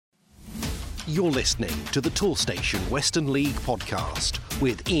You're listening to the Toolstation Western League podcast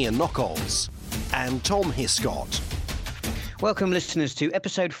with Ian Knockolds and Tom Hiscott. Welcome, listeners, to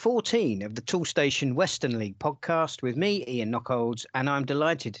episode 14 of the Toolstation Western League podcast with me, Ian Knockolds, and I'm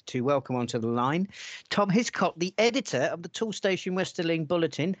delighted to welcome onto the line Tom Hiscott, the editor of the Toolstation Western League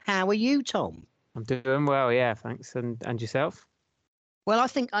Bulletin. How are you, Tom? I'm doing well, yeah, thanks. And yourself? Well, I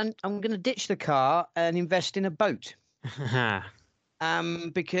think I'm going to ditch the car and invest in a boat.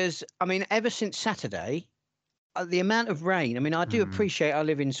 Because, I mean, ever since Saturday, the amount of rain, I mean, I do appreciate I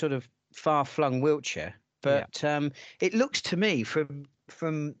live in sort of far-flung Wiltshire, but it looks to me from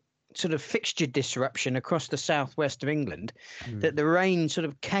sort of fixture disruption across the southwest of England that the rain sort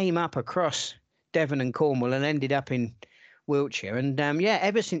of came up across Devon and Cornwall and ended up in Wiltshire. And,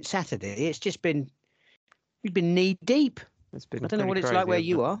 ever since Saturday, it's just been knee deep. It's been I don't know what it's crazy, like where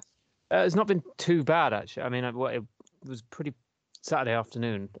you are. It's not been too bad, actually. I mean, it was pretty Saturday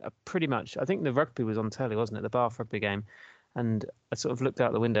afternoon, pretty much. I think the rugby was on telly, wasn't it? The Bath rugby game. And I sort of looked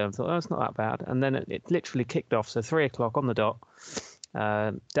out the window and thought, oh, it's not that bad. And then it literally kicked off. So 3 o'clock on the dot.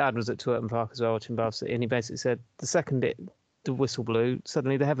 Dad was at Twerton Park as well, watching Bath City. And he basically said the second the whistle blew,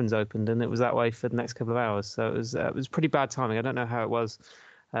 suddenly the heavens opened. And it was that way for the next couple of hours. So it was pretty bad timing. I don't know how it was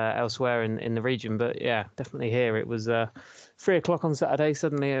elsewhere in the region. But yeah, definitely here. It was 3 o'clock on Saturday,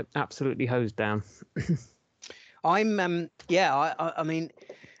 suddenly it absolutely hosed down. I mean,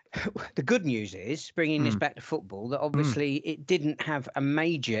 the good news is, bringing this back to football, that obviously it didn't have a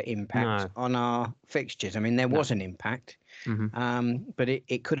major impact on our fixtures. I mean, there was an impact, but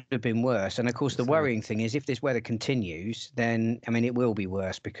it could have been worse. And of course, the worrying thing is if this weather continues, then, I mean, it will be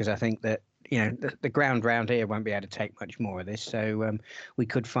worse, because I think that, you know, the ground round here won't be able to take much more of this. So we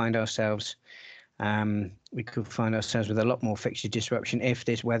could find ourselves with a lot more fixture disruption if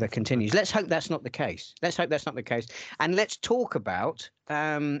this weather continues. Let's hope that's not the case. And let's talk about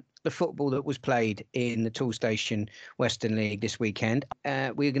the football that was played in the Toolstation Western League this weekend.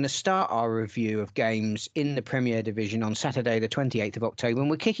 We're going to start our review of games in the Premier Division on Saturday, the 28th of October. And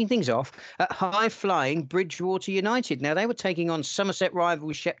we're kicking things off at high-flying Bridgewater United. Now, they were taking on Somerset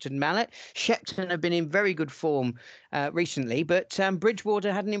rivals Shepton Mallet. Shepton have been in very good form recently, but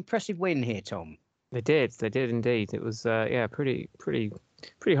Bridgewater had an impressive win here, Tom. They did indeed. It was pretty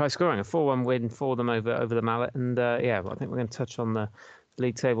high scoring. A 4-1 win for them over the Mallet, and I think we're going to touch on the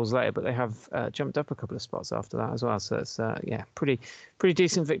league tables later, but they have jumped up a couple of spots after that as well. So it's pretty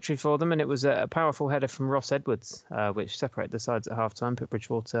decent victory for them, and it was a powerful header from Ross Edwards, which separated the sides at half time, put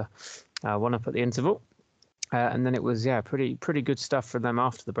Bridgewater 1 up at the interval. And then it was pretty good stuff for them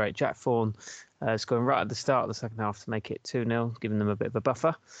after the break. Jack Thorne scoring right at the start of the second half to make it 2-0, giving them a bit of a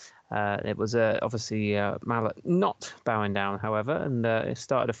buffer. It was obviously Mallet not bowing down, however, and it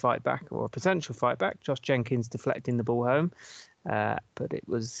started a fight back, or a potential fight back. Josh Jenkins deflecting the ball home. But it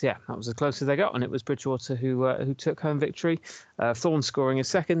was, that was as close as they got, and it was Bridgewater who took home victory. Thorne scoring a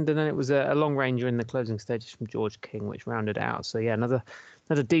second, and then it was a long ranger in the closing stages from George King, which rounded it out. So another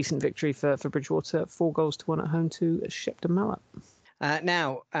decent victory for Bridgewater, 4-1 at home to Shepton Mallet.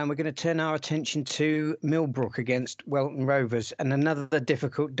 Now, we're going to turn our attention to Millbrook against Welton Rovers, and another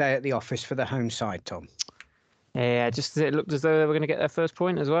difficult day at the office for the home side, Tom. Yeah, just it looked as though they were going to get their first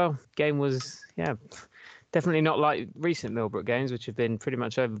point as well. Game was, definitely not like recent Millbrook games, which have been pretty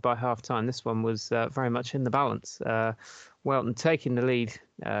much over by half time. This one was very much in the balance. Welton taking the lead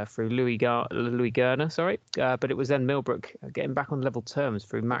through Louis Gurner, but it was then Millbrook getting back on level terms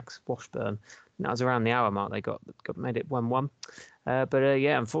through Max Washburn. And that was around the hour mark. They got made it 1-1.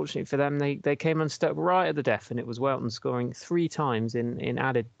 Unfortunately for them, they came unstuck right at the death, and it was Welton scoring 3 times in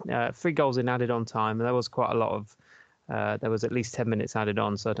added 3 goals in added on time. And there was quite a lot of. There was at least 10 minutes added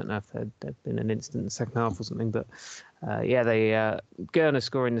on, so I don't know if there'd been an incident in the second half or something. But Gurner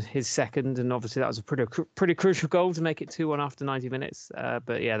scoring his second, and obviously that was a pretty crucial goal to make it 2-1 after 90 minutes.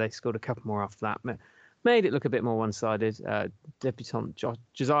 They scored a couple more after that. Made it look a bit more one-sided. Debutant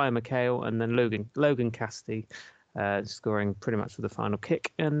Josiah McHale and then Logan Cassidy scoring pretty much for the final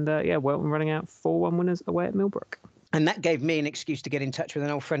kick. And Welton running out 4-1 winners away at Millbrook. And that gave me an excuse to get in touch with an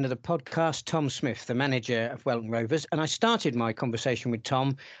old friend of the podcast, Tom Smith, the manager of Welton Rovers. And I started my conversation with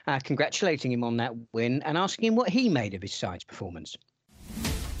Tom, congratulating him on that win and asking him what he made of his side's performance.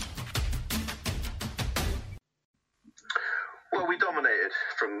 Well, we dominated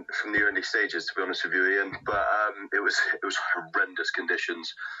from the early stages, to be honest with you, Ian. But it was horrendous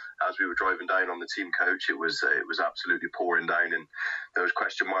conditions. As we were driving down on the team coach, it was absolutely pouring down, and there was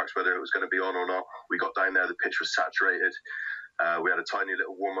question marks whether it was going to be on or not. We got down there, the pitch was saturated. We had a tiny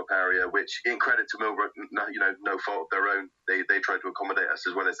little warm-up area, which, in credit to Millbrook, no fault of their own, they tried to accommodate us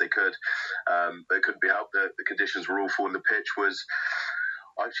as well as they could. But it couldn't be helped. The conditions were awful, and the pitch was.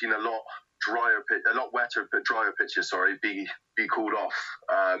 I've seen a lot a lot wetter but drier pitches, be called off.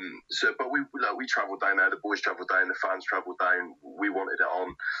 But we travelled down there, the boys travelled down, the fans travelled down, we wanted it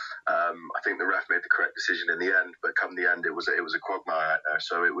on. I think the ref made the correct decision in the end, but come the end it was a quagmire out there.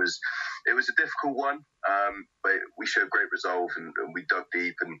 So it was a difficult one, but we showed great resolve and we dug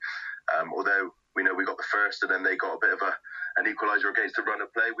deep, and although we know we got the first and then they got a bit of an equaliser against the run of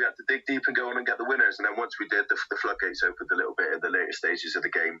play, we had to dig deep and go on and get the winners. And then once we did, the floodgates opened a little bit in the later stages of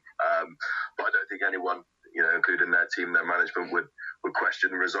the game. But I don't think anyone, including their team, their management, would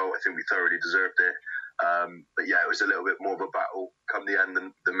question the result. I think we thoroughly deserved it. But yeah, it was a little bit more of a battle come the end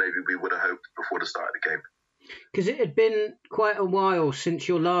than maybe we would have hoped before the start of the game. Because it had been quite a while since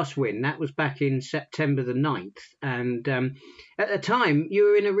your last win. That was back in September the 9th. And at the time, you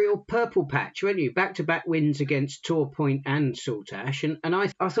were in a real purple patch, weren't you? Back-to-back wins against Tor Point and Saltash. And I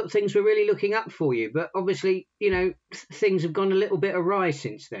thought things were really looking up for you. But obviously, things have gone a little bit awry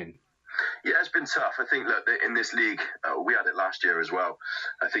since then. Yeah, it's been tough. I think, look, in this league, we had it last year as well.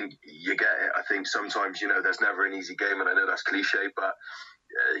 I think you get it. I think sometimes, there's never an easy game, and I know that's cliche, but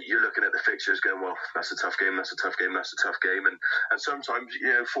you're looking at the fixtures going, well, that's a tough game, that's a tough game, that's a tough game. And sometimes,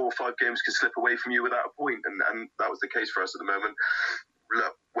 4 or 5 games can slip away from you without a point. And that was the case for us at the moment.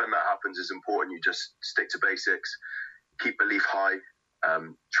 Look, when that happens, it's important you just stick to basics, keep belief high,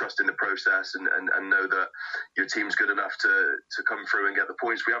 trust in the process, and know that your team's good enough to come through and get the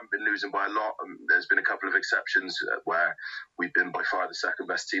points. We haven't been losing by a lot. There's been a couple of exceptions where we've been by far the second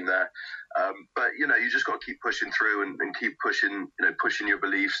best team there. But you just got to keep pushing through and keep pushing your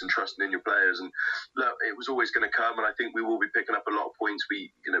beliefs and trusting in your players. And look, it was always going to come, and I think we will be picking up a lot of points.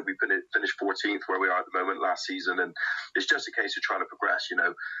 We finished 14th where we are at the moment last season, and it's just a case of trying to progress.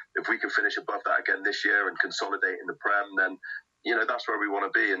 If we can finish above that again this year and consolidate in the Prem, then that's where we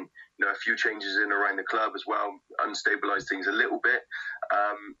want to be. And a few changes in around the club as well, unstabilised things a little bit.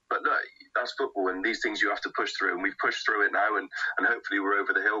 But look, that's football, and these things you have to push through, and we've pushed through it now, and hopefully we're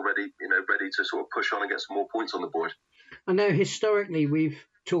over the hill, ready to sort of push on and get some more points on the board. I know historically we've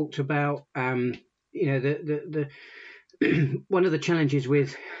talked about the one of the challenges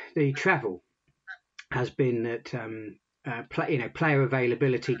with the travel has been that player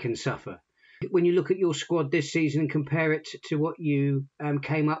availability can suffer. When you look at your squad this season and compare it to what you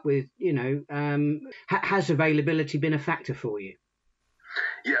came up with, has availability been a factor for you?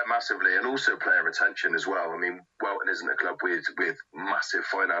 Yeah, massively, and also player retention as well. I mean, Welton isn't a club with massive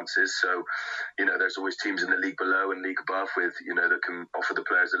finances, so there's always teams in the league below and league above with that can offer the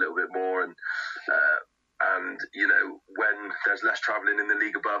players a little bit more, and when there's less travelling in the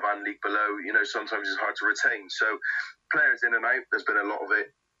league above and league below, sometimes it's hard to retain. So players in and out, there's been a lot of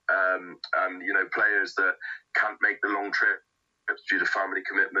it. And players that can't make the long trip due to family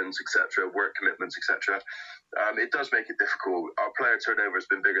commitments, etc., work commitments, etc. It does make it difficult. Our player turnover has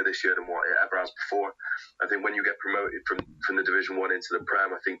been bigger this year than what it ever has before. I think when you get promoted from the Division 1 into the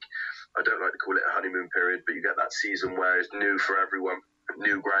Prem, I don't like to call it a honeymoon period, but you get that season where it's new for everyone,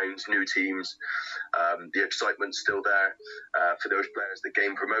 new grounds, new teams. The excitement's still there for those players that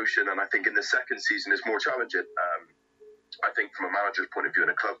gain promotion, and I think in the second season it's more challenging. I think from a manager's point of view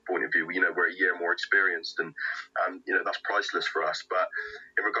and a club point of view, we're a year more experienced, and that's priceless for us. But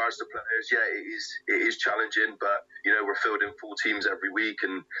in regards to players, yeah, it is challenging, but we're fielding full teams every week,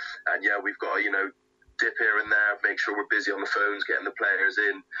 and yeah, we've got to dip here and there, make sure we're busy on the phones, getting the players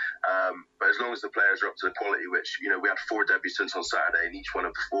in. But as long as the players are up to the quality, which we had 4 debutants on Saturday, and each one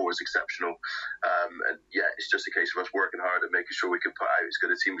of the 4 was exceptional. And yeah, it's just a case of us working hard and making sure we can put out as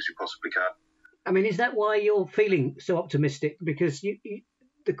good a team as we possibly can. I mean, is that why you're feeling so optimistic? Because the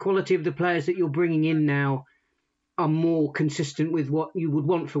quality of the players that you're bringing in now are more consistent with what you would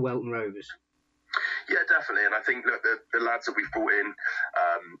want for Welton Rovers? Yeah, definitely. And I think, look, the lads that we've brought in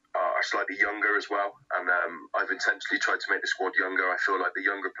are slightly younger as well. And I've intentionally tried to make the squad younger. I feel like the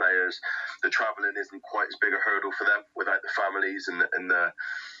younger players, the travelling isn't quite as big a hurdle for them without the families and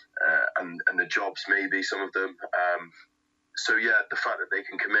the jobs, maybe, some of them. So yeah, the fact that they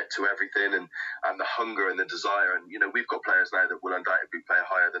can commit to everything and the hunger and the desire, and we've got players now that will undoubtedly play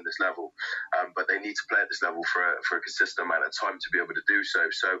higher than this level, but they need to play at this level for a consistent amount of time to be able to do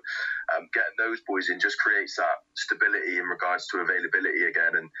so. So getting those boys in just creates that stability in regards to availability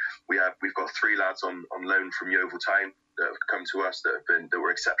again. And we've got 3 lads on loan from Yeovil Town that have come to us that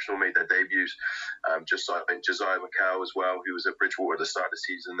were exceptional, made their debuts. Just I think Josiah McCall as well, who was at Bridgewater at the start of the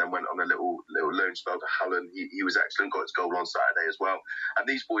season, then went on a little loan spell to Hallen. He was excellent, got his goal on Saturday as well. And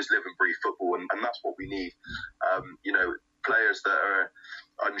these boys live and breathe football, and that's what we need. Players that are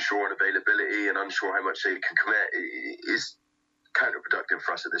unsure on availability and unsure how much they can commit counterproductive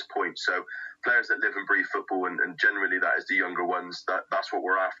for us at this point. So players that live and breathe football, and generally that is the younger ones, that's what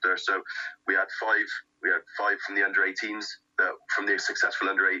we're after. So we had five from the under-18s, from the successful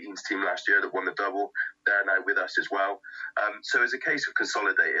under-18s team last year that won the double. They're now with us as well. So it's a case of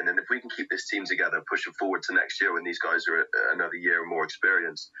consolidating, and if we can keep this team together, pushing forward to next year when these guys are another year more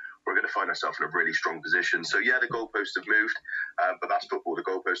experienced, we're going to find ourselves in a really strong position. So yeah, the goalposts have moved, but that's football. The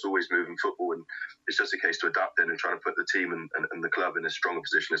goalposts always move in football, and it's just a case to adapt in and trying to put the team and the club in as strong a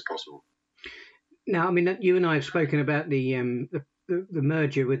position as possible. Now, I mean, you and I have spoken about the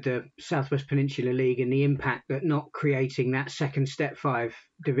merger with the Southwest Peninsula League and the impact that not creating that second Step 5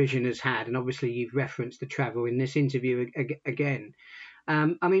 division has had. And obviously you've referenced the travel in this interview again.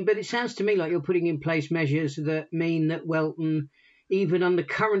 I mean, but it sounds to me like you're putting in place measures that mean that Welton, even under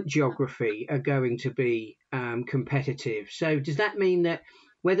current geography, are going to be competitive. So does that mean that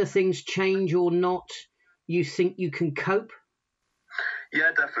whether things change or not, you think you can cope?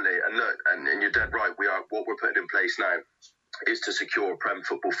 Yeah, definitely. And look, and you're dead right. What we're putting in place now is to secure Prem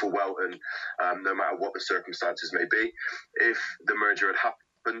football for Welton, no matter what the circumstances may be. If the merger had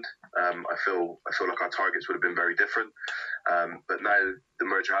happened, I feel like our targets would have been very different. But now the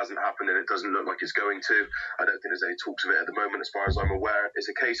merger hasn't happened, and it doesn't look like it's going to. I don't think there's any talks of it at the moment, as far as I'm aware. It's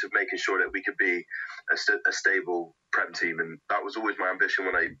a case of making sure that we could be a stable Prem team, and that was always my ambition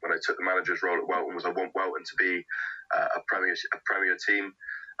when I took the manager's role at Welton. Was I want Welton to be a Premier team.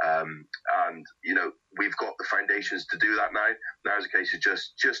 And we've got the foundations to do that now. Now is a case of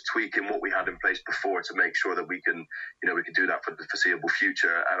just tweaking what we had in place before to make sure that we can do that for the foreseeable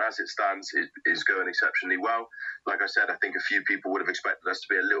future. And as it stands, it is going exceptionally well. Like I said, I think a few people would have expected us to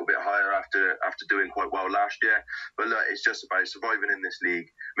be a little bit higher after doing quite well last year. But look, it's just about surviving in this league,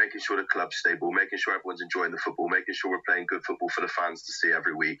 making sure the club's stable, making sure everyone's enjoying the football, making sure we're playing good football for the fans to see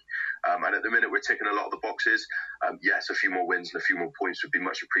every week. And at the minute, we're ticking a lot of the boxes. Yes, a few more wins and a few more points would be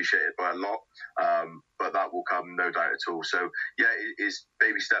much appreciated by a lot, but that will come, no doubt at all. So yeah, it is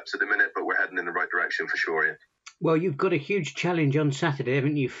baby steps at the minute, but we're heading in the right direction for sure, Ian. Well, you've got a huge challenge on Saturday,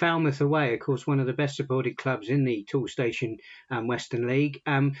 haven't you? Falmouth away, of course, one of the best supported clubs in the Toolstation Western League.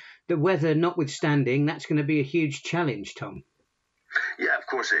 The weather notwithstanding, that's going to be a huge challenge, Tom. Yeah, of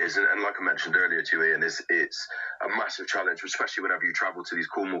course it is, and like I mentioned earlier to you, Ian, it's a massive challenge, especially whenever you travel to these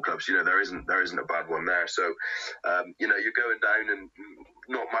Cornwall clubs. There isn't a bad one there. So, you're going down and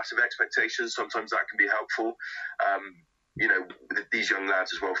not massive expectations. Sometimes that can be helpful. These young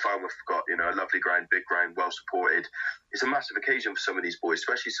lads as well, Falmouth have got, a lovely ground, big ground, well supported. It's a massive occasion for some of these boys,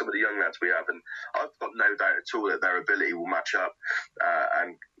 especially some of the young lads we have. And I've got no doubt at all that their ability will match up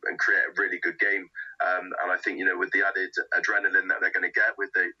and create a really good game. And I think, with the added adrenaline that they're going to get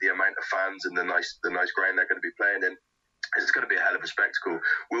with the amount of fans and the nice ground they're going to be playing in, it's going to be a hell of a spectacle.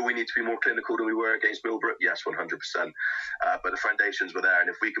 Will we need to be more clinical than we were against Millbrook? Yes, 100%. But the foundations were there, and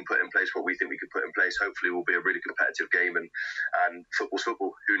if we can put in place what we think we can put in place, hopefully we'll be a really competitive game. And football's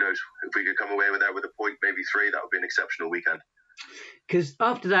football. Who knows? If we could come away with a point, maybe 3, that would be an exceptional weekend. Because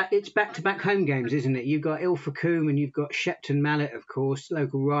after that, it's back-to-back home games, isn't it? You've got Ilfracombe and you've got Shepton Mallet, of course,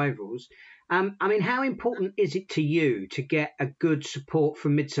 local rivals. How important is it to you to get a good support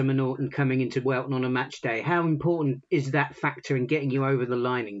from Midsummer Norton coming into Welton on a match day? How important is that factor in getting you over the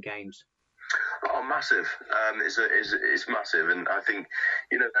line in games? Oh, massive. It's massive. And I think,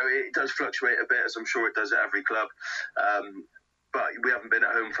 it does fluctuate a bit, as I'm sure it does at every club. But we haven't been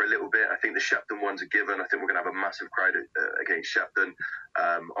at home for a little bit. I think the Shepton one's a given. I think we're going to have a massive crowd against Shepton.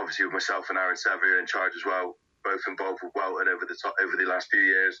 Obviously, with myself and Aaron Sevier in charge as well, both involved with Welton over the last few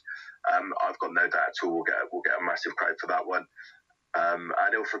years. I've got no doubt at all we'll get a massive crowd for that one.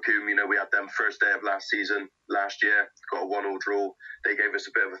 And Ilfracombe, we had them first day of last year, got a 1-1 draw. They gave us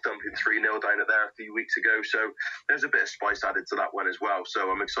a bit of a thumping 3-0 down at there a few weeks ago. So there's a bit of spice added to that one as well. So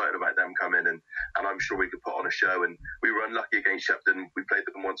I'm excited about them coming in, and I'm sure we could put on a show. And we were unlucky against Shepton. We played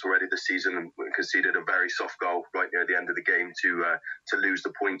them once already this season and conceded a very soft goal right near the end of the game to lose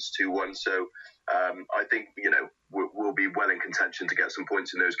the points 2-1. So I think, we'll be well in contention to get some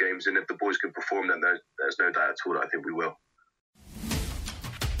points in those games. And if the boys can perform, then there's no doubt at all that I think we will.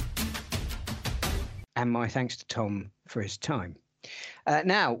 And my thanks to Tom for his time.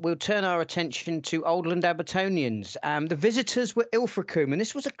 Now, we'll turn our attention to Oldland Abertonians. The visitors were Ilfracombe, and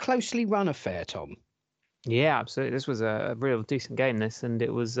this was a closely run affair, Tom. Yeah, absolutely. This was a real decent game, and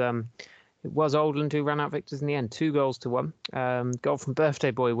it was Oldland who ran out victors in the end, 2-1. Goal from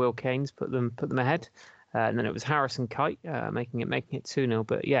birthday boy Will Keynes put them ahead, and then it was Harrison Kite making it 2-0.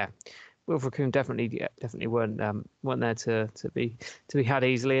 But yeah, Ilfracombe definitely weren't there to be had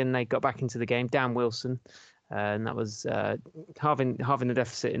easily, and they got back into the game. Dan Wilson, and that was halving the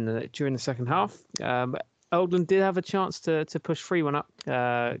deficit during the second half. Oldland did have a chance to push 3-1 up.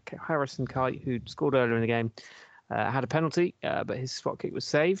 Harrison Kite, who scored earlier in the game, had a penalty, but his spot kick was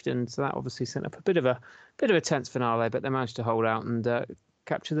saved, and so that obviously sent up a bit of a tense finale. But they managed to hold out and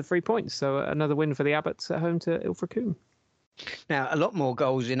capture the 3 points. So another win for the Abbots at home to Ilfracombe. Now, a lot more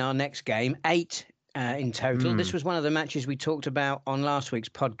goals in our next game, 8 in total. This was one of the matches we talked about on last week's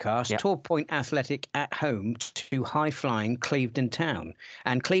podcast. Yep. Tor Point Athletic at home to high-flying Clevedon Town.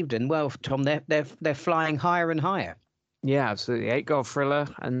 And Clevedon, well, Tom, they're flying higher and higher. Yeah, absolutely. 8-goal thriller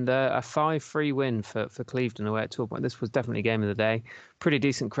and a 5-3 win for Clevedon away at Tor Point. This was definitely game of the day. Pretty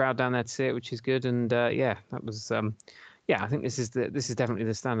decent crowd down there to see it, which is good. And that was. I think this is definitely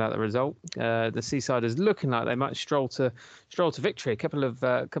the standout result. The Seasiders looking like they might stroll to victory. A couple of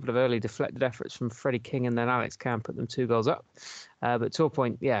early deflected efforts from Freddie King and then Alex Cam put them 2 goals up. But Tor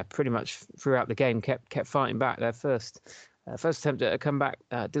Point, pretty much throughout the game kept fighting back. Their first attempt at a comeback,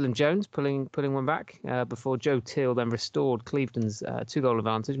 Dylan Jones pulling one back before Joe Teal then restored Clevedon's 2-goal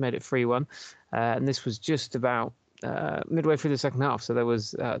advantage, made it 3-1. And this was just about midway through the second half, so there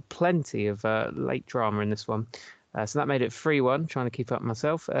was plenty of late drama in this one. So that made it 3-1, trying to keep up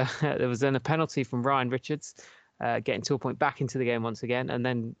myself. There was then a penalty from Ryan Richards, getting Tor Point back into the game once again. And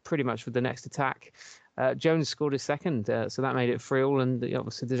then pretty much with the next attack, Jones scored his second. So that made it 3-3. And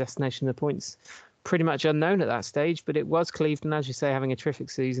obviously the destination of the points pretty much unknown at that stage. But it was Clevedon, as you say, having a terrific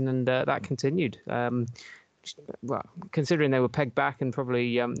season. And that continued. Well, considering they were pegged back and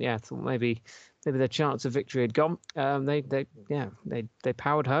probably, thought maybe their chance of victory had gone. They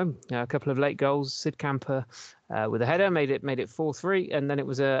powered home. A couple of late goals. Sid Camper with a header made it 4-3, and then it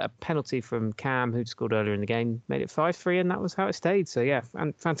was a penalty from Cam, who'd scored earlier in the game, made it 5-3, and that was how it stayed. So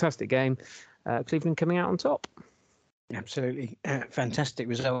fantastic game. Clevedon coming out on top. Absolutely fantastic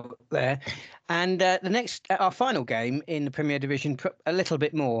result there. And our final game in the Premier Division, a little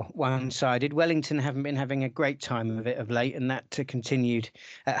bit more one-sided. Wellington haven't been having a great time of it of late, and that continued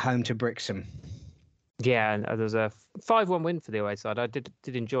at home to Brixham. Yeah, and there was a 5-1 win for the away side. I did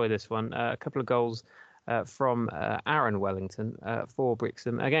enjoy this one. A couple of goals from Aaron Wellington for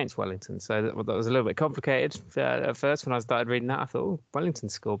Brixham against Wellington. So that was a little bit complicated at first when I started reading that. I thought, Wellington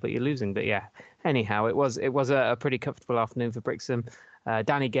scored, but you're losing. But anyhow, it was a pretty comfortable afternoon for Brixham.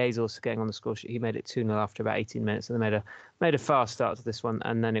 Danny Gaze also getting on the score sheet. He made it 2-0 after about 18 minutes, and they made a fast start to this one.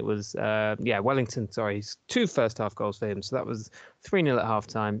 And then it was Wellington. Sorry, 2 first-half goals for him. So that was 3-0 at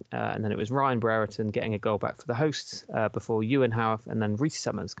half-time. And then it was Ryan Brereton getting a goal back for the hosts before Ewan Howarth and then Reece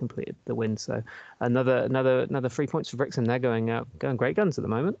Summers completed the win. So another 3 points for Brixham. They're going great guns at the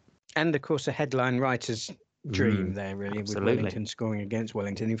moment. And of course, a headline writer's dream there, really, absolutely. With Wellington scoring against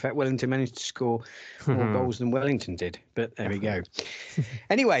Wellington. In fact, Wellington managed to score more goals than Wellington did, but there we go.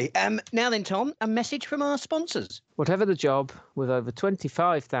 Anyway, now then, Tom, a message from our sponsors. Whatever the job, with over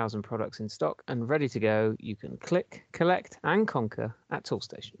 25,000 products in stock and ready to go, you can click, collect and conquer at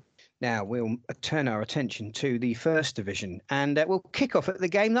Toolstation. Now we'll turn our attention to the First Division, and we'll kick off at the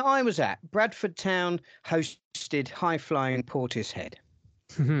game that I was at. Bradford Town hosted high-flying Portishead.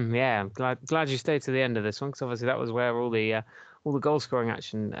 Yeah, I'm glad you stayed to the end of this one, because obviously that was where all the goal scoring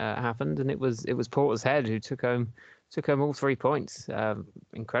action happened, and it was Portishead who took home all 3 points.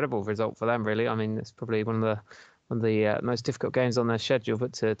 Incredible result for them, really. I mean, it's probably one of the most difficult games on their schedule,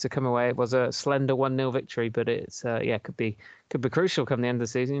 but to come away, it was a slender 1-0 victory. But it's could be crucial come the end of the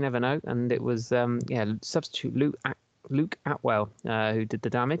season. You never know. And it was substitute Luke Atwell who did the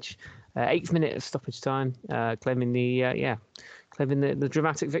damage. 8th minute of stoppage time, claiming the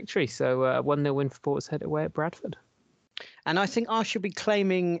dramatic victory. So 1-0 win for Portishead away at Bradford. And I think I should be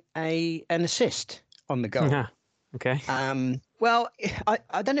claiming an assist on the goal. Yeah. Okay. Well,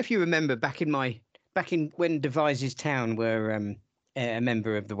 I don't know if you remember back in when Devizes Town were a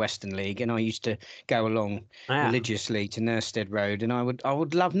member of the Western League, and I used to go along religiously to Nurstead Road, and I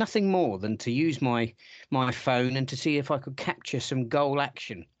would love nothing more than to use my phone and to see if I could capture some goal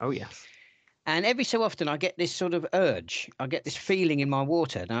action. Oh yes. And every so often I get this sort of urge, I get this feeling in my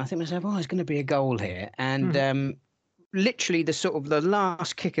water, and I think to myself, there's going to be a goal here. And literally the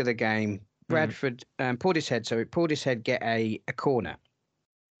last kick of the game, Portishead get a corner.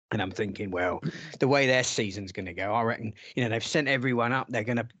 And I'm thinking, well, the way their season's going to go, I reckon, they've sent everyone up. They're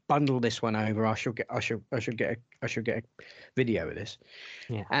going to bundle this one over. I should get a video of this.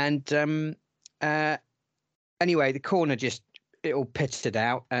 Yeah. And anyway, the corner it all pitted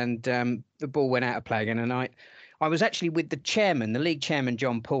out, and the ball went out of play again. And I was actually with the league chairman,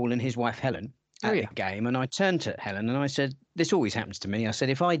 John Paul, and his wife Helen at the game. And I turned to Helen and I said, this always happens to me. I said,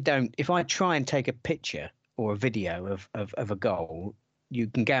 if I try and take a picture or a video of a goal, you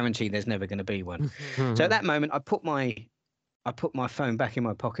can guarantee there's never going to be one. So at that moment, I put my phone back in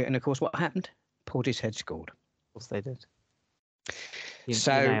my pocket, and of course, what happened? Portishead scored. Of course they did. You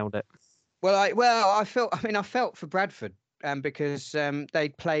nailed it. Well, I felt for Bradford because they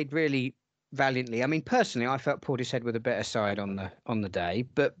played really valiantly. I mean, personally, I felt Portishead were the better side on the day,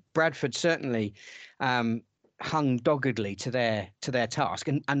 but Bradford certainly hung doggedly to their task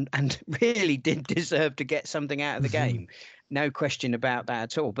and really did deserve to get something out of the game. No question about that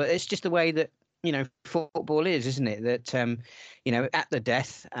at all. But it's just the way that football is, isn't it? That at the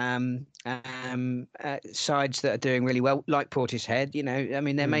death, sides that are doing really well, like Portishead, I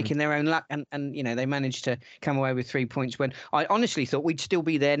mean, they're making their own luck, and they managed to come away with 3 points when I honestly thought we'd still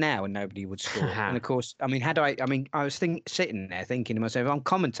be there now and nobody would score. And of course, I mean, I was sitting there thinking to myself, I'm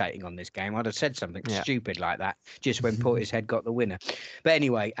commentating on this game, I'd have said something stupid like that just when Portishead got the winner. But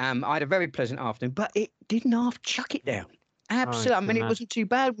anyway, I had a very pleasant afternoon, but it didn't half chuck it down. Absolutely. I mean, it wasn't too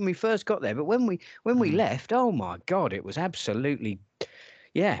bad when we first got there, but when we left, oh my God, it was absolutely,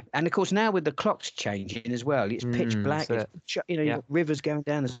 yeah. And of course, now with the clocks changing as well, it's pitch black. You've got rivers going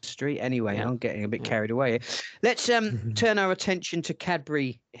down the street. Anyway, I'm getting a bit carried away here. Let's turn our attention to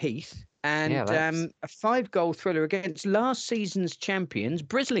Cadbury Heath and a 5-goal thriller against last season's champions,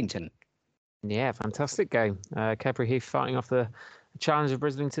 Brislington. Yeah, fantastic game. Cadbury Heath fighting off the challenge of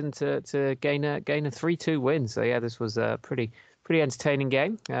Brislington to gain a 3-2 win. So this was a pretty entertaining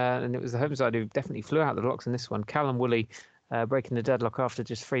game, and it was the home side who definitely flew out the blocks in this one. Callum Woolley breaking the deadlock after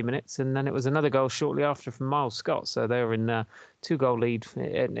just 3 minutes, and then it was another goal shortly after from Miles Scott. So they were in 2-goal lead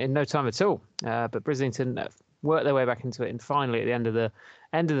in no time at all. But Brislington worked their way back into it, and finally at the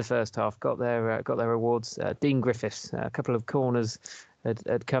end of the first half got their rewards. Dean Griffiths, a couple of corners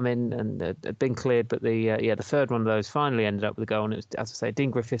had come in and had been cleared, but the third one of those finally ended up with a goal. And it was, as I say, Dean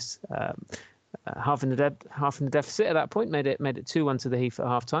Griffiths half in the deficit at that point, made it 2-1 to the Heath at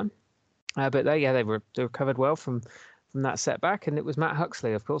half time. But they recovered well from that setback, and it was Matt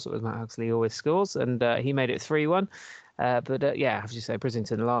Huxley. Of course, it was Matt Huxley who always scores, and he made it 3-1. But as you say,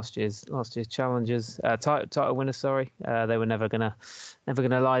 Brislington last year's challengers, title winners. Sorry, they were never gonna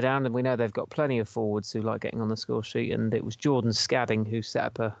lie down, and we know they've got plenty of forwards who like getting on the score sheet. And it was Jordan Scadding who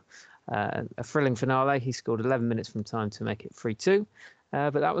set up a thrilling finale. He scored 11 minutes from time to make it 3-2.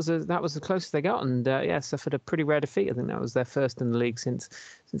 But that was the closest they got, and suffered a pretty rare defeat. I think that was their first in the league since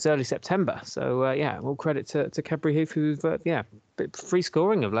early September. So all credit to Cadbury Heath, who've bit free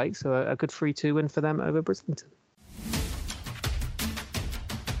scoring of late. So a good 3-2 win for them over Brislington.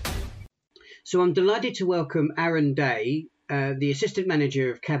 So I'm delighted to welcome Aaron Day, the assistant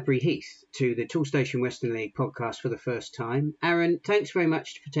manager of Cadbury Heath, to the Toolstation Western League podcast for the first time. Aaron, thanks very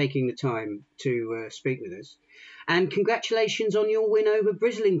much for taking the time to speak with us. And congratulations on your win over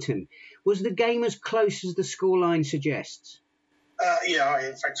Brislington. Was the game as close as the scoreline suggests?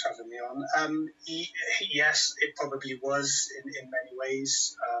 Thanks for having me on. Yes, it probably was in many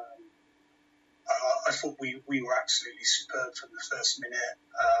ways. I thought we were absolutely superb from the first minute.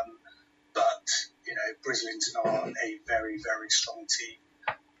 But, Brislington are a very, very strong team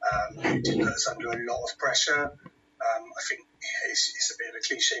who did put us under a lot of pressure. I think it's a bit of a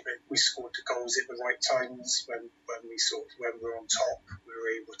cliche, but we scored the goals at the right times when we were on top. We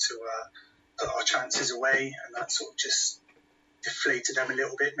were able to put our chances away, and that sort of just deflated them a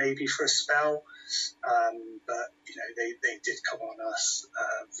little bit maybe for a spell. But they did come on us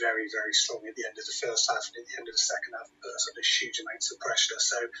very, very strong at the end of the first half, and at the end of the second half, put us under huge amounts of pressure.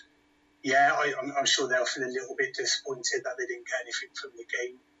 So, I'm sure they'll feel a little bit disappointed that they didn't get anything from the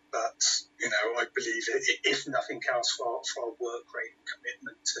game. But, I believe if nothing else for our work rate and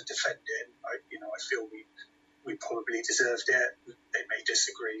commitment to defending, I feel we probably deserved it. They may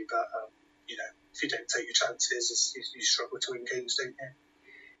disagree, but, if you don't take your chances, you struggle to win games, don't you?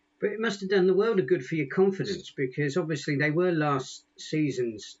 But it must have done the world of good for your confidence, because obviously they were last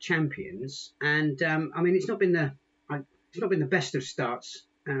season's champions, and it's not been the best of starts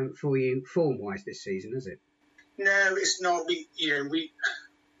for you form-wise this season, has it? No, it's not.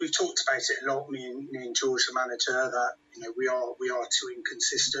 We've talked about it a lot. Me and George, the manager, that we are too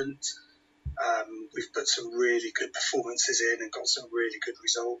inconsistent. We've put some really good performances in and got some really good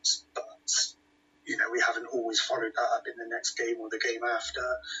results, but we haven't always followed that up in the next game or the game after.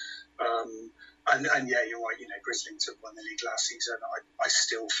 You're right. Brislington won the league last season. I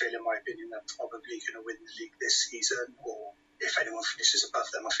still feel, in my opinion, they're probably going to win the league this season, or if anyone finishes above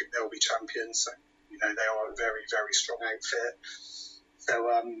them, I think they'll be champions. So, they are a very, very strong outfit. So,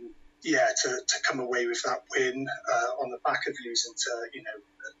 to come away with that win on the back of losing to,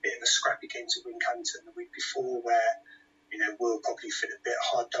 a bit of a scrappy game to Wincanton the week before, where, we'll probably feel a bit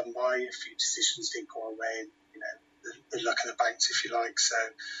hard done by. A few decisions didn't go our way, the luck of the banks, if you like. So,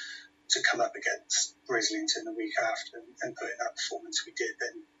 to come up against Brislington the week after and put in that performance we did,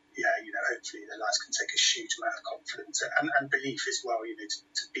 then, hopefully the lads can take a huge amount of confidence and belief as well,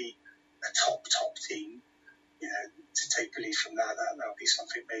 to be a top team, to take belief from that'll be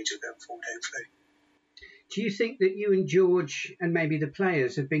something major going forward, hopefully. Do you think that you and George and maybe the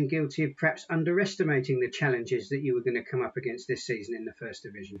players have been guilty of perhaps underestimating the challenges that you were going to come up against this season in the First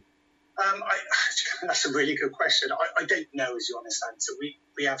Division? That's a really good question. I don't know is the honest answer. We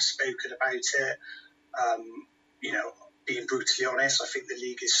have spoken about it. Being brutally honest, I think the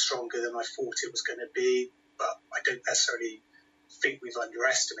league is stronger than I thought it was going to be, but I don't necessarily think we've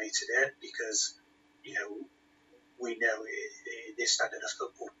underestimated it because, we know in this standard of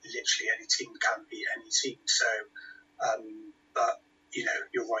football, literally any team can beat any team. So, but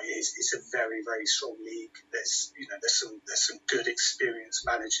you're right. It's a very, very strong league. There's some good experienced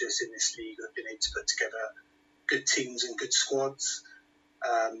managers in this league who have been able to put together good teams and good squads.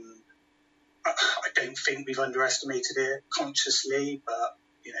 I don't think we've underestimated it consciously, but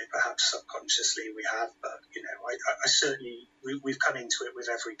perhaps subconsciously we have. But I certainly we've come into it with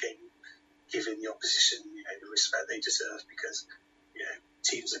every game giving the opposition the respect they deserve because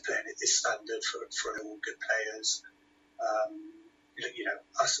teams are playing at this standard for all good players.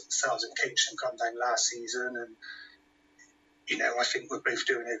 Ourselves and Keynsham come down last season, and I think we're both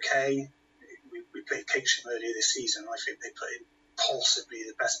doing okay. We played Keynsham earlier this season. I think they put in possibly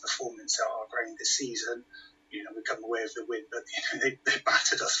the best performance at our ground this season. We come away with the win, but they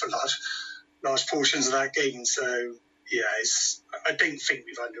battered us for large portions of that game. So I don't think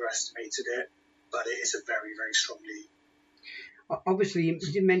we've underestimated it, but it is a very, very strong league. Obviously, you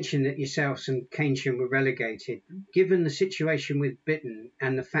did mention that yourselves and Keynsham were relegated. Given the situation with Bitton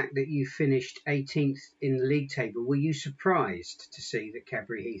and the fact that you finished 18th in the league table, were you surprised to see that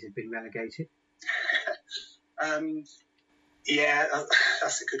Cadbury Heath had been relegated? That's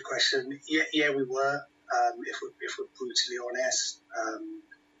a good question. Yeah, we were. If we're brutally honest,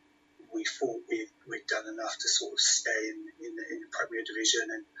 we thought we'd done enough to sort of stay in the Premier Division,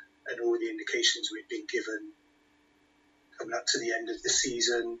 and all the indications we'd been given coming up to the end of the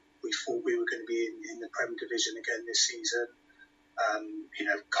season, we thought we were going to be in the Premier Division again this season.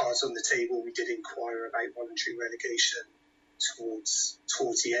 Cards on the table. We did inquire about voluntary relegation towards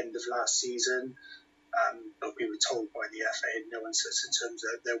the end of last season. But we were told by the FA in no uncertain terms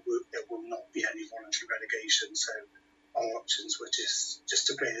that there will not be any voluntary relegation. So our options were just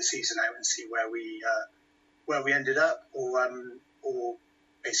to play the season out and see where we ended up, or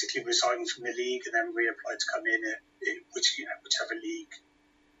basically resign from the league and then reapply to come in at whichever league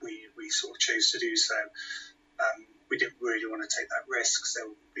we sort of chose to do. So we didn't really want to take that risk.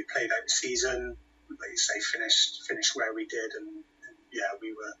 So we played out the season, like you say, finished where we did, and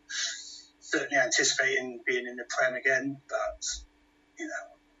we were certainly anticipating being in the Prem again, but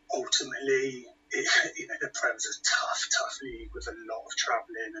ultimately, the Prem's a tough league with a lot of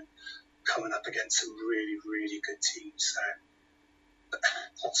travelling and coming up against some really, really good teams. So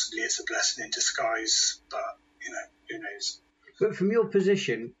possibly it's a blessing in disguise, but who knows? But from your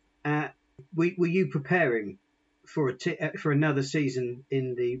position, were you preparing for another season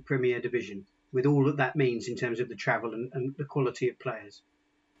in the Premier Division with all that means in terms of the travel and the quality of players?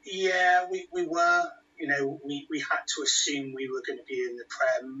 Yeah, we were. We had to assume we were going to be in the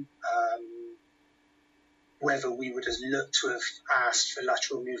Prem. Whether we would have looked to have asked for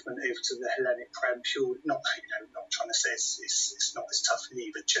lateral movement over to the Hellenic Prem, not trying to say it's not as tough a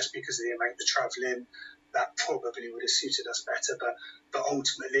league, but just because of the amount of travelling, that probably would have suited us better. But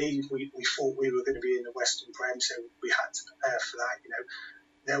ultimately, we thought we were going to be in the Western Prem, so we had to prepare for that.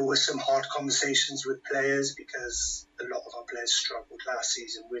 There were some hard conversations with players because a lot of our players struggled last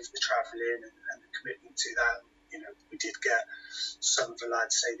season with the travelling and the commitment to that. We did get some of the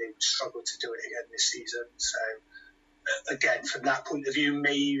lads say they would struggle to do it again this season. So, again, from that point of view,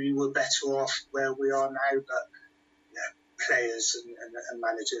 maybe we're better off where we are now. But players and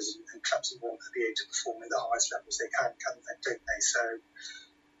managers and clubs want to be able to perform at the highest levels they can, don't they? So,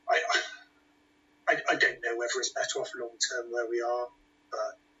 I don't know whether it's better off long term where we are,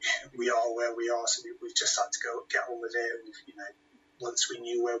 but we are where we are. So we've just had to go get on with it. And once we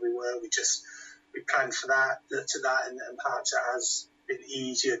knew where we were, we planned for that, looked at that, and perhaps it has been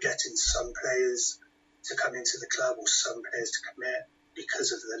easier getting some players to come into the club or some players to commit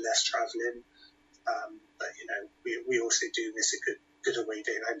because of the less travelling. But we also do miss a good away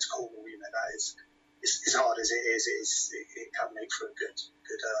day round to Cornwall. That is as hard as it is. It can make for a good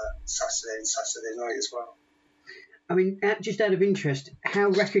Saturday and Saturday night as well. I mean, just out of interest, how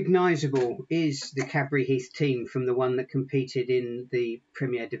recognisable is the Cadbury Heath team from the one that competed in the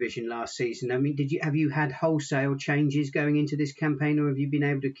Premier Division last season? I mean, have you had wholesale changes going into this campaign, or have you been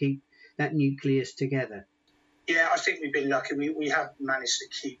able to keep that nucleus together? Yeah, I think we've been lucky. We have managed to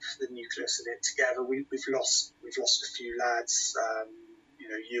keep the nucleus of it together. We've lost a few lads.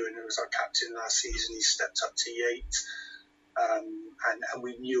 Ewan, who was our captain last season, he stepped up to Yates, and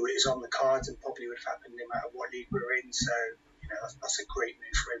we knew it was on the cards and probably would have happened no matter what league we were in. So that's a great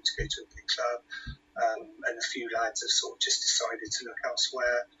move for him to go to a big club. And a few lads have sort of just decided to look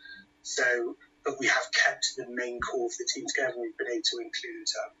elsewhere. So, but we have kept the main core of the team together. We've been able to include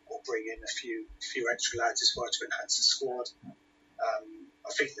or bring in a few extra lads as well to enhance the squad. I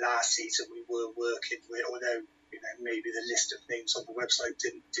think last season we were working with, although maybe the list of names on the website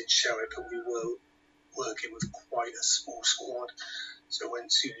didn't show it, but we were working with quite a small squad. So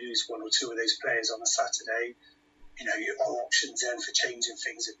once you lose one or two of those players on a Saturday, our options then for changing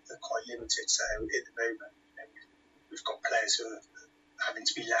things are quite limited. So at the moment, we've got players who are having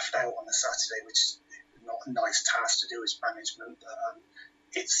to be left out on a Saturday, which is not a nice task to do as management, but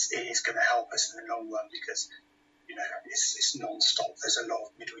it is going to help us in the long run because it's non-stop. There's a lot of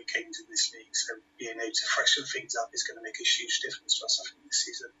midweek games in this league, so being able to freshen things up is going to make a huge difference to us, I think, this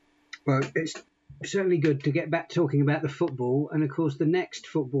season. Well, it's certainly good to get back talking about the football, and of course the next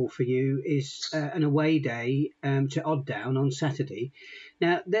football for you is an away day to Odd Down on Saturday.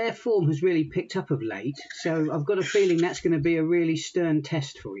 Now their form has really picked up of late, so I've got a feeling that's going to be a really stern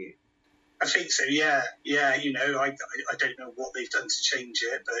test for you. I think so, yeah. I don't know what they've done to change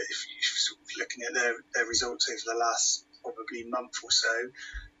it, but if you're sort of looking at their results over the last probably month or so,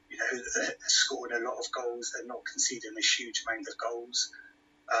 they're scoring a lot of goals. They're not conceding a huge amount of goals.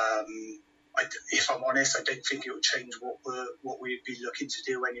 If I'm honest, I don't think it will change what we'd be looking to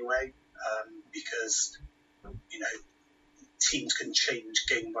do anyway, because teams can change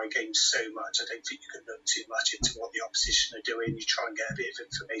game by game so much. I don't think you can look too much into what the opposition are doing. You try and get a bit of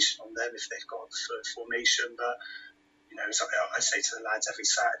information on them if they've got a preferred formation, but as I say to the lads every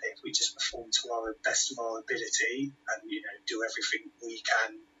Saturday, if we just perform to our best of our ability and do everything we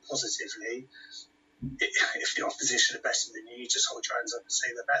can positively, if the opposition are better than you, just hold your hands up and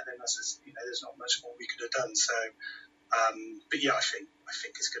say they're better than us. There's not much more we could have done. So, but yeah, I think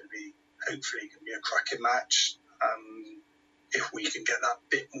it's going to be hopefully going to be a cracking match. If we can get that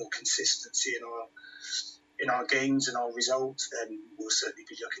bit more consistency in our games and our results, then we'll certainly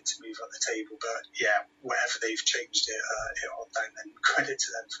be looking to move up the table. But yeah, whatever they've changed it Odd Down, then credit to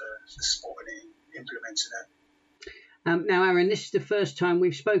them for spotting it and implementing it. Now, Aaron, this is the first time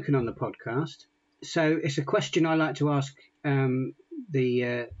we've spoken on the podcast. So it's a question I like to ask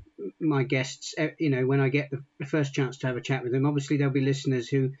my guests, when I get the first chance to have a chat with them. Obviously, there'll be listeners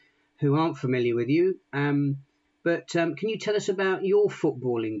who aren't familiar with you. But can you tell us about your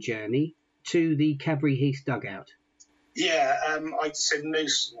footballing journey to the Cadbury Heath dugout? Yeah, I'd say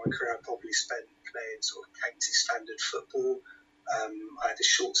most of my career I probably spent playing sort of county standard football. I had a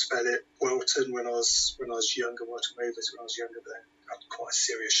short spell at Welton when I was younger, Welton Rovers when I was younger, but I had quite a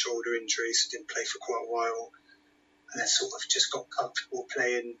serious shoulder injury, so didn't play for quite a while. And then sort of just got comfortable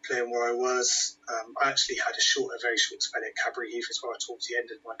playing where I was. I actually had a very short spell at Cadbury Heath as well towards the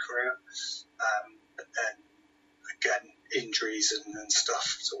end of my career. But then, again, injuries and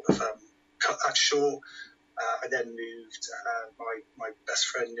stuff sort of cut that short. I then moved, my best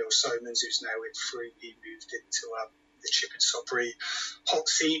friend Neil Simons, who's now in Free, he moved into the Chip and Sodbury hot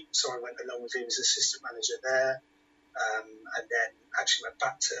seat, so I went along with him as assistant manager there, and then actually went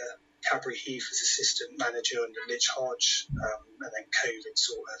back to Cadbury Heath as assistant manager under Mitch Hodge, and then COVID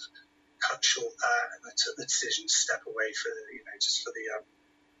sort of cut short that, and I took the decision to step away for just for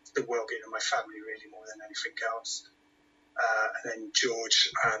the well-being of my family really more than anything else. And then George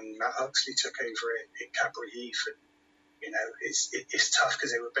and Matt Huxley took over at Cadbury Heath, and it's tough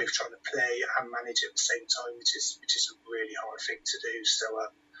because they were both trying to play and manage at the same time, which is a really hard thing to do. So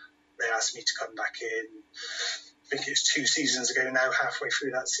they asked me to come back in. I think it's 2 seasons ago now, halfway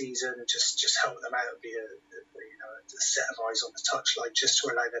through that season, and just help them out and be a set of eyes on the touchline, just to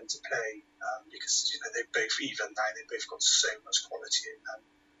allow them to play, because they both got so much quality in them.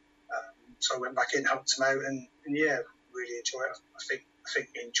 So I went back in, helped them out, and yeah, really enjoy it. I think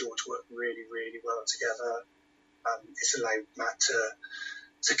me and George work really, really well together. It's allowed Matt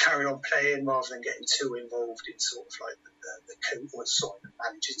to carry on playing rather than getting too involved in sort of like the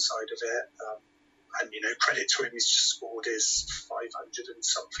managing side of it. And credit to him, he's just scored his 500 and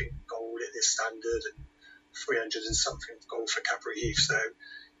something goal at this standard and 300 and something goal for Cadbury Heath. So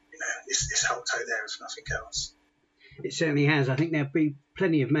it's helped out there if nothing else. It certainly has. I think there'll be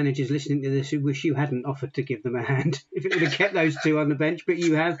plenty of managers listening to this who wish you hadn't offered to give them a hand if it would have kept those two on the bench, but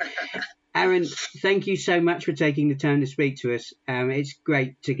you have. Aaron, thank you so much for taking the time to speak to us. It's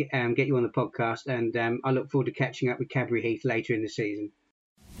great to get you on the podcast, and I look forward to catching up with Cadbury Heath later in the season.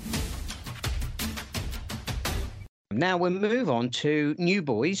 Now we'll move on to New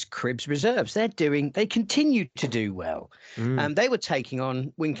Boys Cribs Reserves. They continue to do well. They were taking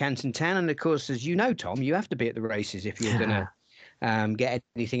on Wincanton Town, and of course, as you know, Tom, you have to be at the races if you're going to get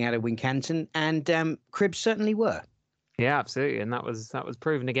anything out of Wincanton, and Cribs certainly were. Yeah, absolutely, and that was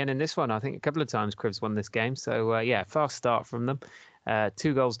proven again in this one. I think a couple of times Cribs won this game. So fast start from them.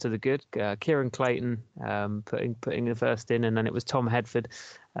 2 goals to the good. Kieran Clayton putting the first in, and then it was Tom Headford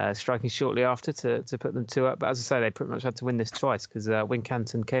striking shortly after to put them 2 up. But as I say, they pretty much had to win this twice because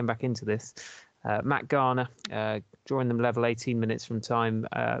Wincanton came back into this. Matt Garner drawing them level 18 minutes from time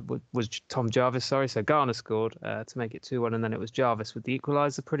was Tom Jarvis. So Garner scored to make it 2-1, and then it was Jarvis with the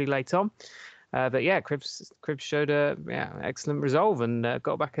equaliser pretty late on. But yeah, Cribs showed excellent resolve and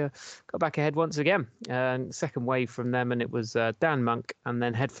got back ahead once again. Second wave from them, and it was Dan Monk and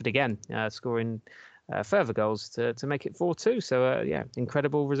then Headford again scoring further goals to make it 4-2. So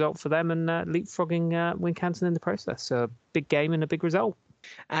incredible result for them and leapfrogging Wincanton in the process. So a big game and a big result.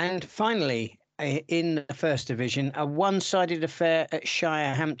 And finally, in the First Division, a one-sided affair at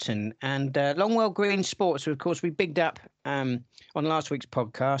Shirehampton, and Longwell Green Sports, who of course we bigged up on last week's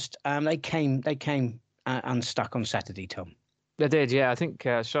podcast. They came unstuck on Saturday, Tom. They did, yeah. I think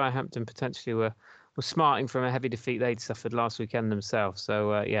Shirehampton potentially were smarting from a heavy defeat they'd suffered last weekend themselves.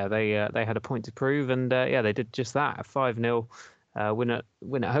 So they had a point to prove, and they did just that. A 5-0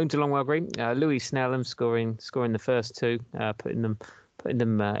 win at home to Longwell Green. Louis Snellam scoring the first 2, putting them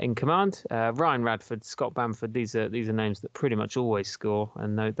in command. Ryan Radford, Scott Bamford, these are names that pretty much always score,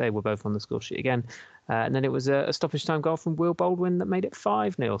 and they were both on the score sheet again. And then it was a stoppage time goal from Will Baldwin that made it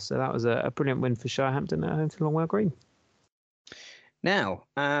 5-0. So that was a brilliant win for Shirehampton at home to Longwell Green. Now,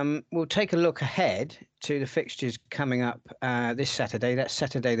 we'll take a look ahead to the fixtures coming up this Saturday. That's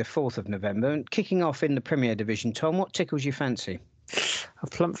Saturday the 4th of November. And kicking off in the Premier Division, Tom, what tickles your fancy? I've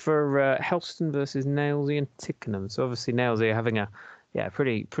plumped for Helston versus Nailsea and Tickenham. So obviously Nailsea are having a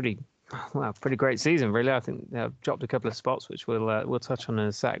pretty great season, really. I think they've dropped a couple of spots, which we'll touch on in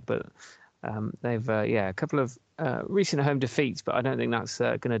a sec. But they've a couple of recent home defeats, but I don't think that's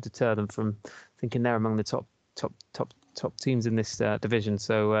going to deter them from thinking they're among the top teams in this division.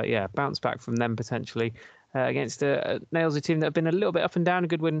 So bounce back from them potentially against a Nailsea team that have been a little bit up and down. A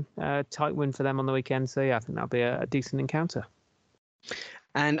good win, tight win for them on the weekend. So I think that'll be a decent encounter.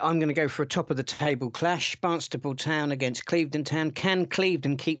 And I'm going to go for a top-of-the-table clash. Barnstaple Town against Clevedon Town. Can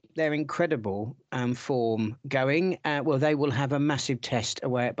Clevedon keep their incredible form going? Well, they will have a massive test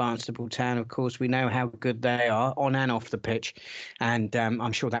away at Barnstaple Town. Of course, we know how good they are on and off the pitch. And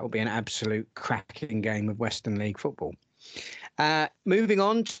I'm sure that will be an absolute cracking game of Western League football. Moving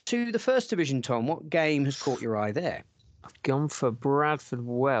on to the First Division, Tom. What game has caught your eye there? I've gone for Bradford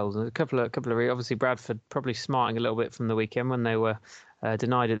Wells. A couple of obviously Bradford probably smarting a little bit from the weekend when they were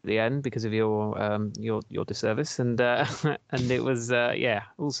denied at the end because of your disservice, and it was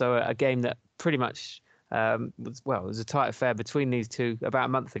also a game that pretty much it was a tight affair between these two about a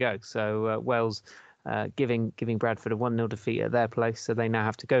month ago. So Wells giving Bradford a 1-0 defeat at their place, so they now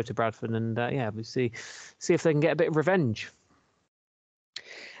have to go to Bradford and we see if they can get a bit of revenge.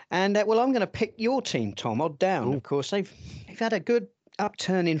 And I'm going to pick your team, Tom. Odd Down. Ooh. Of course, they've had a good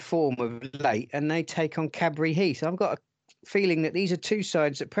upturn in form of late, and they take on Cadbury Heath. I've got a feeling that these are two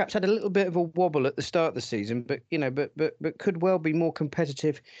sides that perhaps had a little bit of a wobble at the start of the season, but could well be more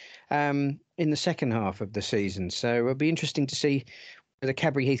competitive in the second half of the season. So it'll be interesting to see whether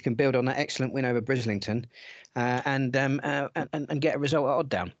Cadbury Heath can build on that excellent win over Brislington and get a result at Odd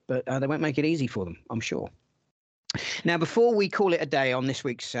Down. But they won't make it easy for them, I'm sure. Now, before we call it a day on this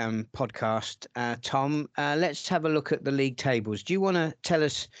week's podcast, Tom, let's have a look at the league tables. Do you want to tell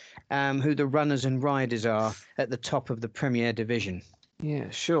us who the runners and riders are at the top of the Premier Division? Yeah,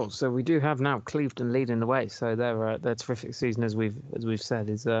 sure. So we do have now Clevedon leading the way. So their terrific season, as we've said,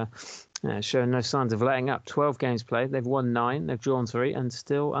 is showing no signs of letting up. 12 games played. They've won 9. They've drawn 3 and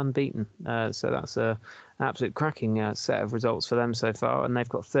still unbeaten. So that's an absolute cracking set of results for them so far. And they've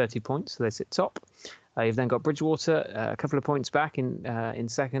got 30 points, so they sit top. You've then got Bridgewater, a couple of points back in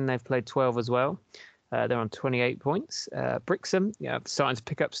second. They've played 12 as well. They're on 28 points. Brixham, starting to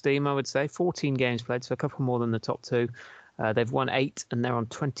pick up steam, I would say. 14 games played, so a couple more than the top 2. They've won 8, and they're on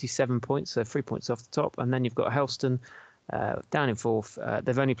 27 points, so 3 points off the top. And then you've got Helston down in 4th.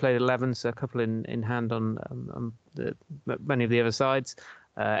 They've only played 11, so a couple in hand on many of the other sides.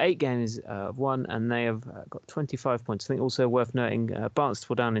 8 games won, and they have got 25 points. I think also worth noting,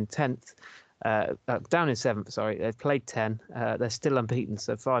 Barnstaple down in 10th. Down in 7th, sorry. They've played 10. They're still unbeaten,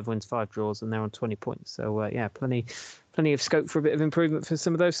 so 5 wins, 5 draws, and they're on 20 points. So, plenty of scope for a bit of improvement for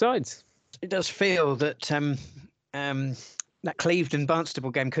some of those sides. It does feel that that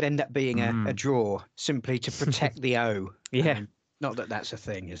Clevedon-Barnstaple game could end up being a draw simply to protect the O. Yeah. Not that that's a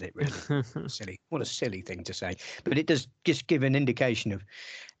thing, is it, really? Silly. What a silly thing to say. But it does just give an indication of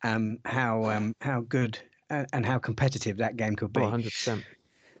how good and how competitive that game could be. 100%.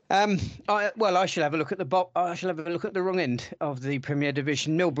 I shall have a look at the wrong end of the Premier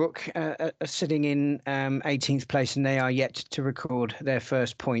Division. Millbrook are sitting in 18th place, and they are yet to record their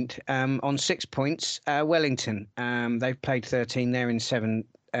first point. On 6 points, Wellington, they've played 13. They're in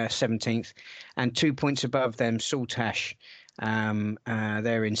 17th, and 2 points above them, Saltash.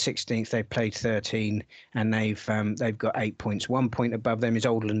 They're in 16th. They've played 13, and they've got 8 points. 1 point above them is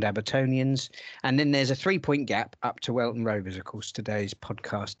Oldland Abertonians, and then there's a 3-point gap up to Welton Rovers, of course, today's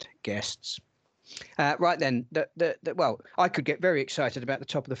podcast guests. Right then, well, I could get very excited about the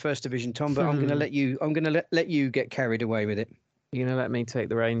top of the First Division, Tom, but I'm going to let you. I'm going to let you get carried away with it. You're going to let me take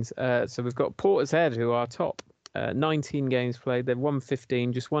the reins. So we've got Portishead, who are top. 19 games played. They've won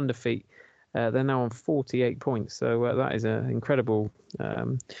 15, just one defeat. They're now on 48 points, so that is an incredible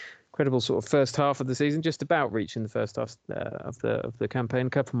sort of first half of the season. Just about reaching the first half of the campaign. A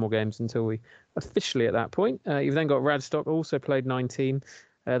couple more games until we officially at that point. You've then got Radstock, also played 19.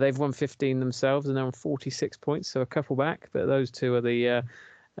 They've won 15 themselves, and they're on 46 points, so a couple back. But those two are they've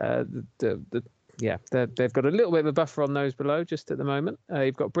got a little bit of a buffer on those below just at the moment.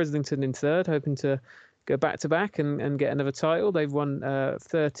 You've got Brislington in third, hoping to go back to back and get another title. They've won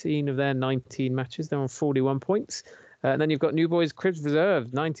 13 of their 19 matches. They're on 41 points. And then you've got New Boys Cribs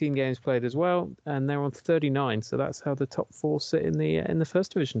Reserve, 19 games played as well, and they're on 39. So that's how the top four sit in the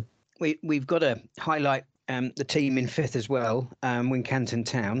First Division. We've got to highlight the team in fifth as well, Wincanton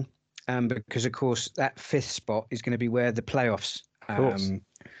Town, because of course that fifth spot is going to be where the playoffs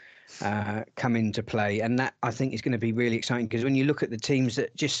come into play, and that I think is going to be really exciting, because when you look at the teams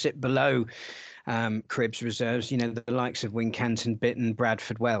that just sit below Cribs Reserves, the likes of Wincanton, Bitton,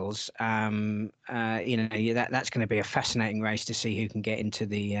 Bradford, Wells, that's going to be a fascinating race to see who can get into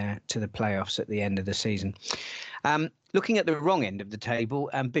the playoffs at the end of the season. Looking at the wrong end of the table,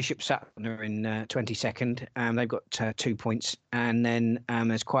 Bishop Sutton are in 22nd. They've got 2 points, and then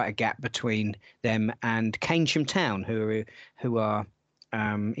there's quite a gap between them and Keynsham Town, who are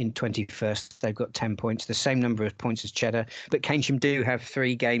in 21st. They've got 10 points, the same number of points as Cheddar, but Keynsham do have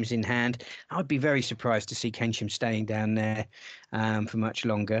 3 games in hand. I'd be very surprised to see Keynsham staying down there for much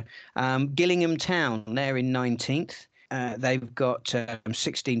longer. Gillingham Town, they're in 19th. They've got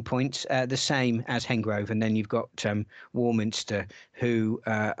 16 points, the same as Hengrove, and then you've got Warminster, who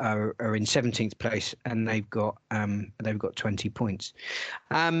are in 17th place, and they've got 20 points.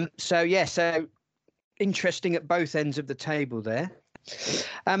 So interesting at both ends of the table there.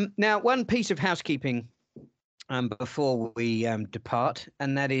 Now, one piece of housekeeping before we depart,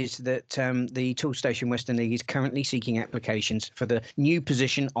 and that is that the Toolstation Western League is currently seeking applications for the new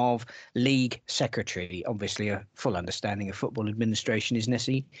position of League Secretary. Obviously, a full understanding of football administration is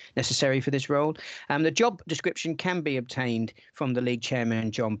necessary for this role. The job description can be obtained from the League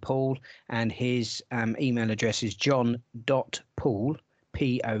Chairman, John Paul, and his email address is john.paul,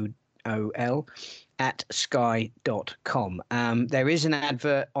 P-O-O-L, at sky.com. There is an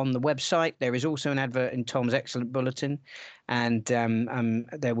advert on the website. There is also an advert in Tom's excellent bulletin, and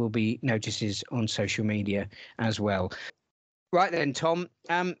there will be notices on social media as well. Right then, Tom,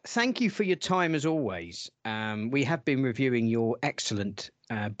 thank you for your time as always. We have been reviewing your excellent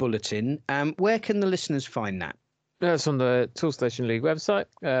bulletin. Where can the listeners find that? It's on the Toolstation League website,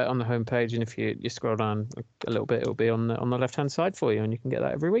 on the homepage, and if you scroll down a little bit, it'll be on the left-hand side for you, and you can get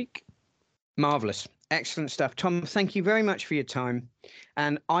that every week. Marvellous. Excellent stuff. Tom, thank you very much for your time.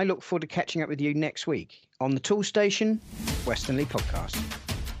 And I look forward to catching up with you next week on the Toolstation Western League podcast.